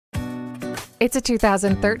It's a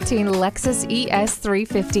 2013 Lexus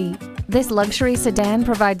ES350. This luxury sedan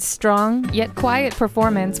provides strong yet quiet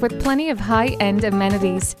performance with plenty of high-end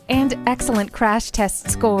amenities and excellent crash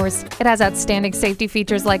test scores. It has outstanding safety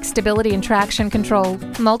features like stability and traction control,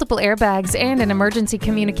 multiple airbags, and an emergency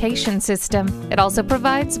communication system. It also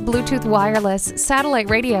provides Bluetooth wireless,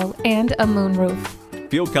 satellite radio, and a moonroof.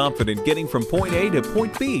 Feel confident getting from point A to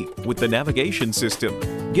point B with the navigation system.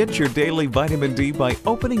 Get your daily vitamin D by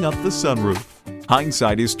opening up the sunroof.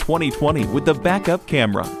 Hindsight is 20/20 with the backup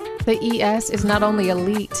camera. The ES is not only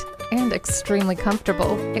elite and extremely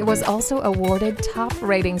comfortable, it was also awarded top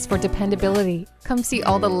ratings for dependability. Come see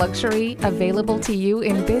all the luxury available to you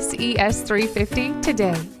in this ES350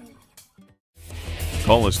 today.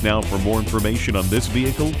 Call us now for more information on this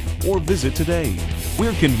vehicle or visit today.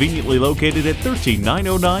 We're conveniently located at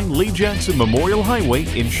 13909 Lee Jackson Memorial Highway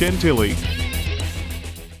in Chantilly.